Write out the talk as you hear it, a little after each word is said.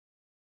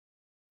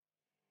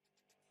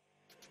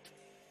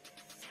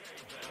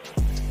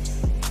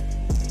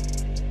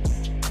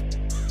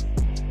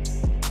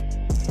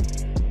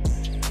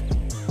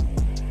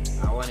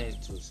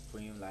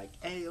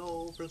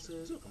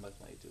Bloxers, welcome back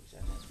to my YouTube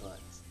channel.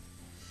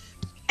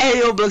 Hey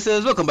yo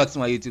Bloxers, welcome back to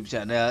my YouTube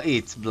channel.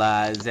 It's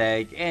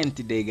BlaZaCkk, and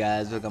today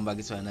guys, welcome back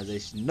to another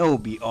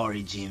Shinobi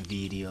Origin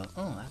video.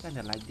 Oh, I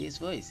kinda like this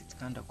voice, it's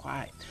kinda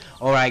quiet.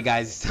 Alright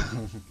guys,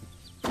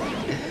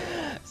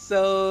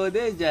 so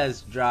they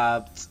just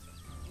dropped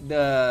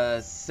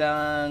the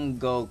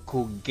sengokugen,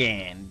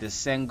 the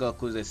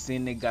Sengoku, the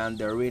sennigan,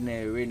 the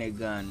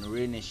rinnegan,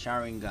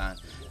 Sharingan.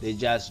 They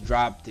just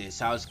dropped it.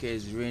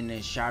 Sasuke's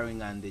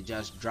Sharingan, they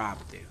just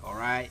dropped it.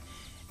 Alright,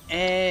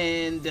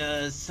 and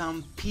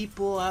some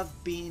people have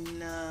been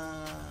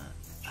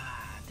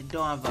they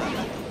don't have a lot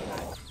of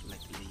life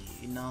lately,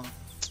 you know.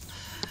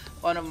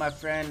 One of my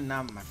friend,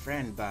 not my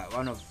friend, but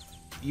one of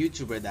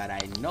YouTuber that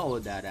I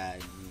know,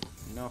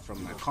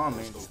 from my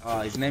comments,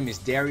 his name is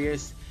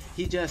Darius.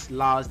 He just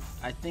lost,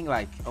 I think,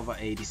 like over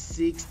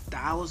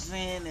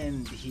 86,000,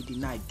 and he did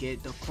not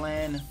get the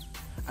clan.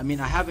 I mean,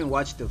 I haven't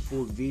watched the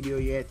full video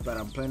yet, but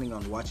I'm planning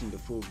on watching the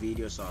full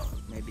video, so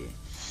maybe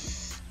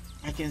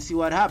I can see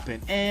what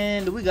happened.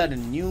 And we got a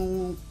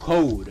new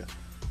code,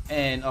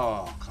 and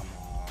oh come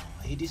on,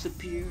 he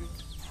disappeared.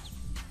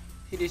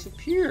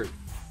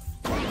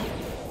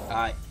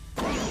 Alright,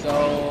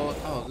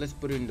 so let's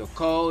put in the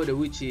code,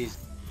 which is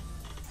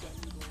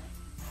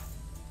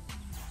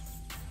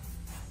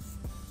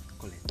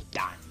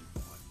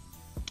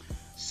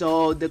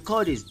so the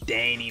code is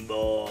Danny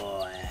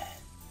Boy.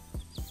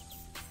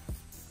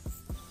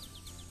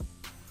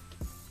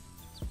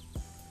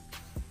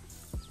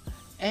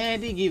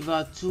 And they give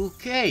out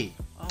 2K.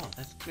 Oh,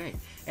 that's great.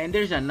 And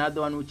there's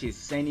another one which is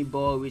Senny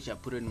Boy, which I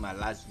put in my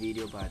last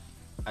video, but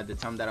at the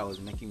time that I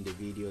was making the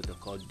video, the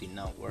code did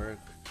not work.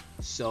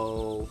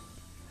 So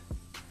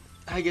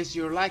I guess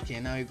you're lucky,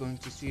 and now you're going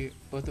to see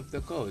both of the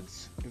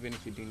codes, even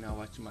if you did not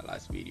watch my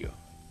last video.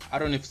 I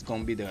don't know if it's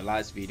gonna be the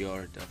last video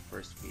or the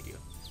first video.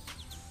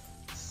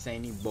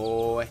 Senny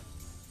Boy.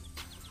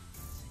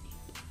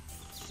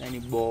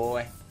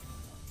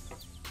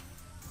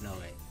 No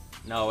way.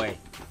 No way.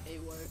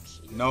 It works.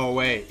 No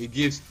way. It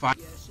gives 5.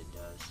 Yes, it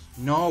does.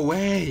 No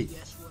way.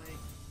 Yes way.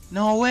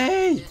 No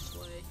way. Yes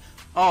way.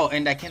 Oh,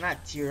 and I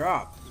cannot tear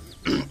up.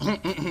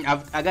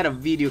 I got a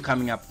video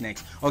coming up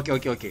next.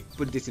 Okay.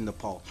 Put this in the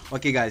poll.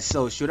 Okay, guys.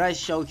 So should I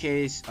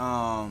showcase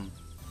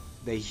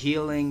the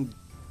healing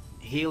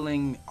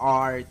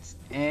art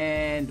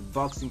and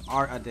boxing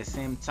art at the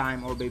same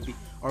time,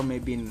 or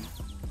maybe in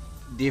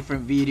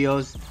different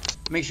videos?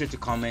 Make sure to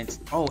comment.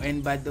 Oh,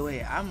 and by the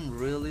way, I'm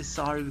really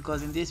sorry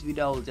because in this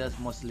video I will just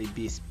mostly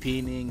be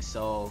spinning,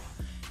 so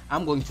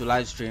I'm going to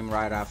live stream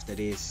right after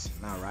this.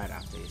 Not right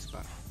after this,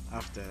 but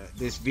after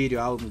this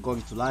video I'm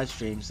going to live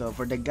stream. So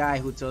for the guy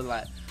who told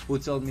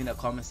me in the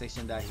comment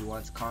section that he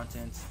wants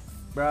content,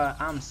 bruh,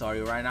 I'm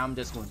sorry. Right now I'm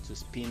just going to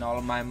spin all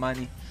of my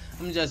money.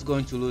 I'm just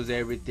going to lose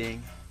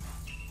everything.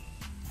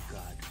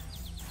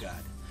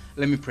 God,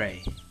 let me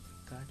pray.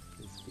 God,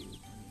 please be with me.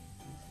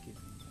 Please give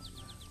me more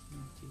love.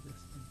 In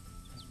Jesus'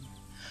 name.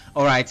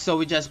 Alright, so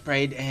we just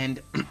prayed, and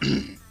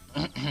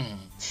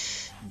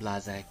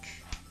BlaZaCkk.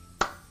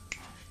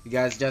 You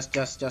guys, just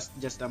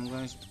I'm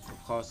going to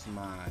post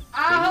my.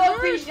 I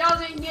hope he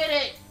doesn't get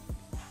it.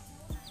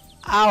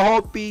 I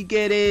hope he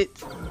get it.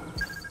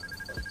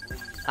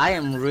 I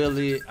am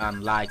really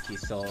unlucky,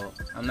 so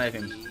I'm not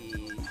even,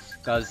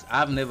 because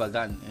I've never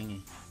gotten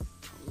any.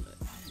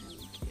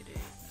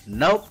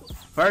 Nope.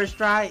 First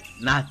try,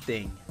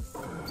 nothing.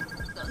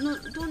 No,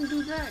 don't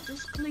do that.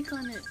 Just click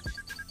on it.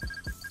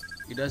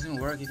 It doesn't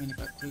work even if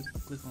I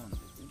click on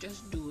it.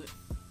 Just do it.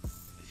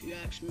 If you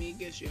ask me, it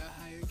gives you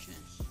a higher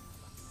chance.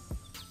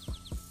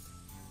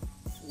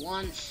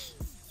 Once.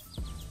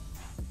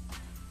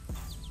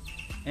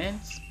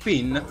 And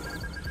spin.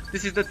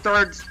 This is the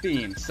third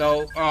spin.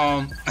 So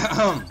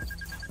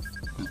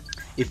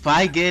if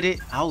I get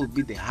it, I will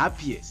be the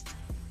happiest.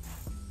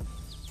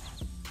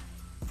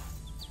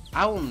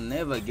 I will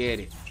never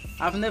get it.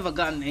 I've never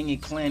gotten any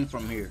clan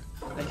from here.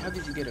 Like, how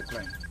did you get a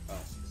clan?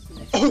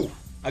 Oh,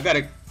 I got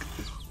a.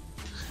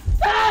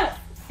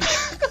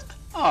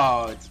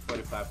 Oh, it's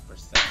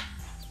 45%.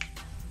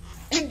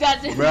 It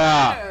doesn't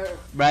matter.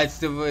 Bruh,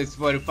 it's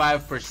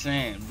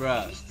 45%,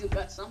 bruh. You still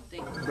got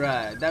something.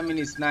 Bruh, that means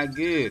it's not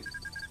good.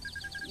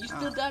 You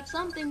still got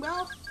something,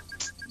 bro.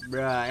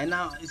 Bruh, and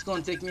now it's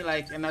gonna take me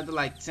like another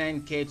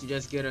 10K to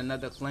just get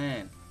another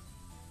clan.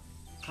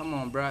 Come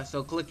on, bruh.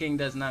 So clicking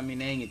does not mean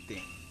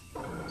anything.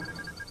 No.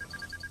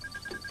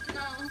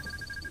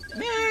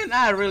 Man,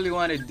 I really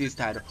wanted this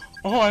title.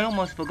 Oh, I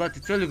almost forgot to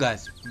tell you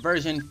guys.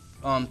 Version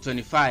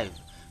 25.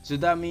 So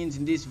that means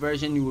in this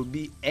version you will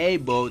be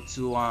able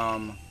to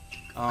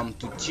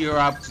tier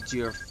up to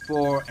tier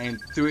 4 and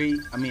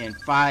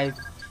 5.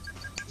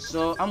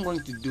 So I'm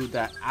going to do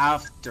that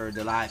after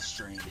the live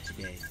stream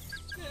today.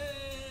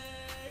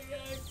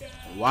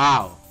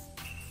 Wow.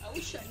 I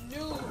wish I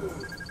knew.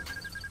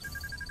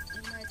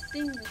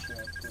 Thing we should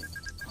have put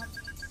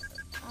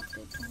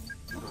update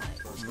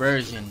 25.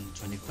 Version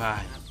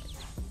 25.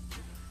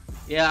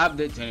 Yeah,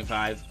 update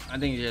 25. I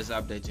think just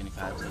update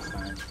 25, that's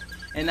fine.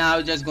 And now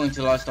we're just going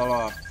to lost all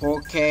our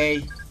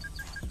 4K.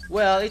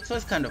 Well, it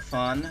was kind of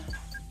fun.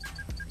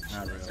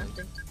 Not really.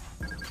 Something.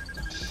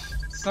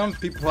 Some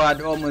people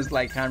had almost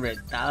like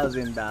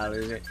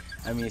 $100,000.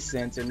 I mean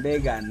cents, and they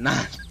got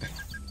nothing.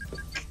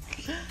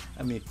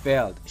 I mean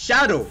failed.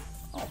 Shadow.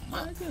 Oh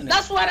my goodness.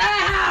 That's what I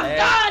have.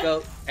 Let's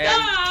go. Hey,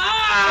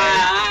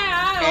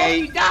 I hope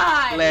you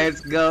die.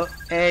 Let's go.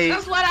 Hey.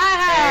 That's what I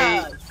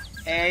have.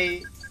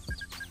 Hey.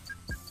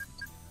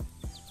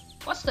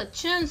 What's the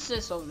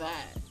chances of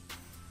that?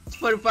 It's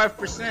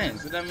 45%.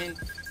 So that means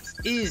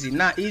it's easy,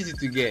 not easy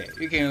to get.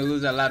 You can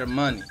lose a lot of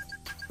money.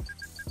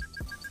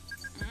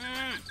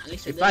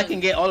 If I can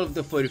get all of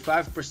the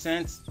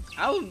 45%,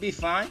 I would be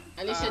fine.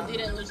 At least I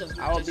didn't lose as much.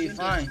 I will be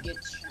fine.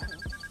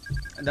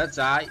 That's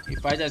alright.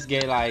 If I just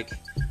get like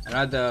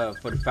another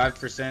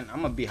 45%,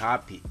 I'm gonna be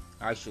happy.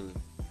 Actually.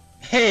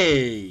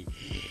 Hey,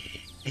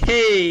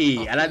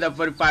 another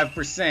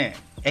 45%.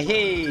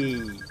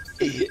 Hey.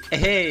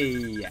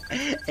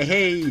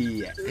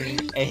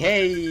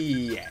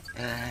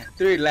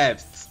 Three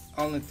left.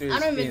 Only three I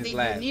don't even spins think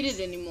left. you need it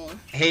anymore.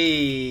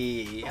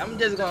 Hey, I'm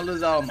just gonna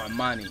lose all my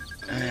money.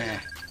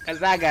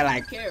 Cause I got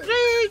like three.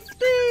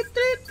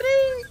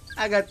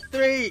 I got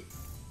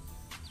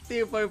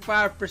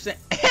 3.5%.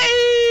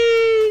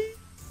 Hey,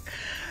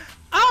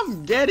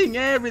 I'm getting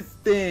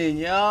everything,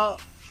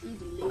 y'all.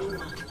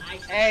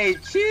 Hey,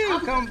 chill,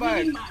 come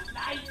back.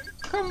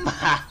 Come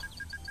back.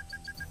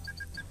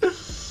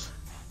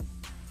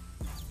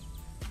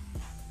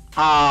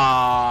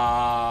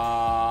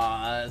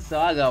 So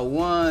I got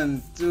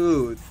 1,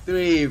 2,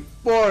 3,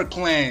 4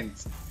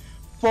 clans.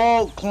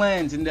 4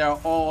 clans, and they're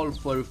all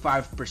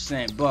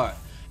 45%. But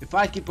if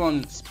I keep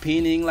on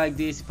spinning like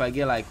this, if I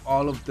get like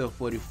all of the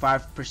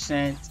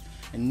 45%,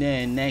 and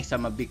then next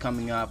I'm gonna be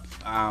coming up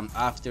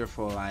after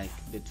for like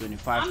the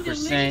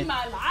 25%,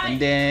 and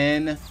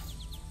then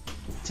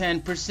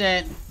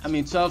 10%, I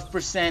mean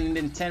 12%, and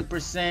then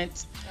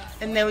 10%,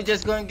 and then we're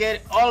just gonna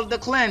get all of the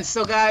clans.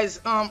 So guys,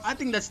 I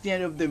think that's the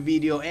end of the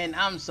video, and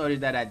I'm sorry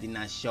that I did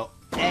not show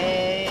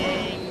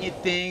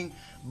anything.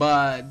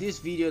 But this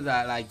video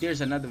that like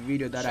there's another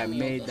video that I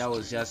made that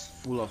was just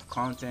full of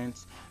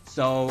content.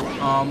 So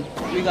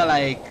we got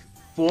like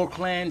 4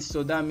 clans,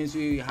 so that means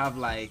we have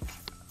like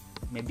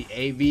maybe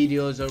 8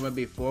 videos or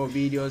maybe 4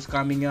 videos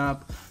coming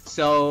up.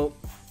 So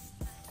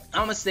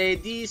I'm gonna say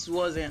this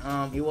wasn't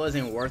it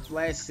wasn't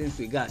worthless, since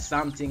we got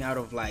something out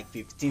of like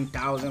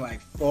 15,000,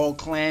 like 4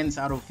 clans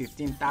out of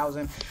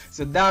 15,000.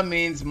 So that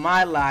means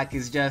my luck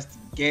is just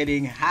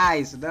getting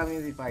high. So that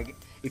means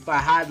if I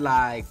had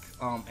like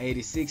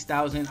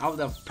 86,000, I would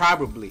have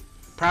probably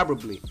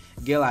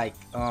get like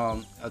a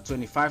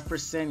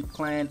 25%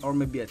 clan or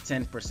maybe a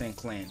 10%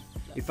 clan.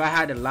 If I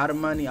had a lot of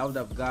money, I would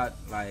have got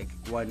like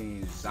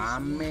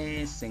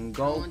Zame,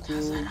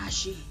 Sengoku,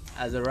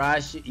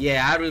 Azarashi.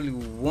 Yeah, I really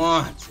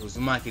want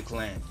Uzumaki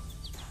clan.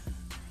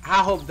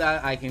 I hope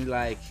that I can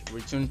like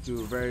return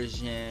to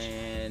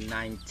version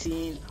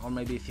 19 or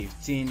maybe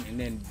 15 and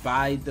then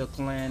buy the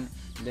clan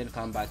and then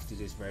come back to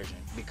this version,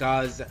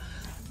 because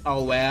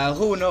oh well,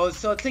 who knows.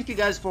 So thank you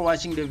guys for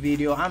watching the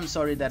video. I'm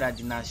sorry that I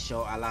did not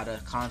show a lot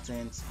of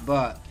content,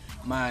 but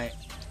my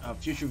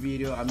future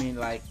video, I mean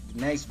like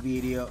the next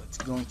video, it's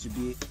going to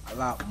be a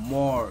lot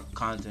more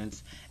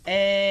content.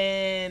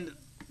 And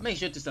make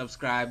sure to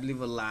subscribe,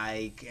 leave a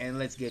like, and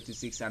let's get to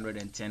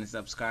 610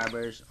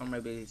 subscribers or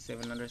maybe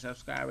 700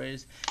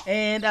 subscribers.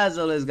 And as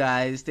always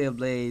guys, stay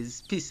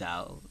ablaze. Peace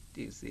out.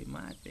 Do you see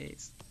my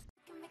face?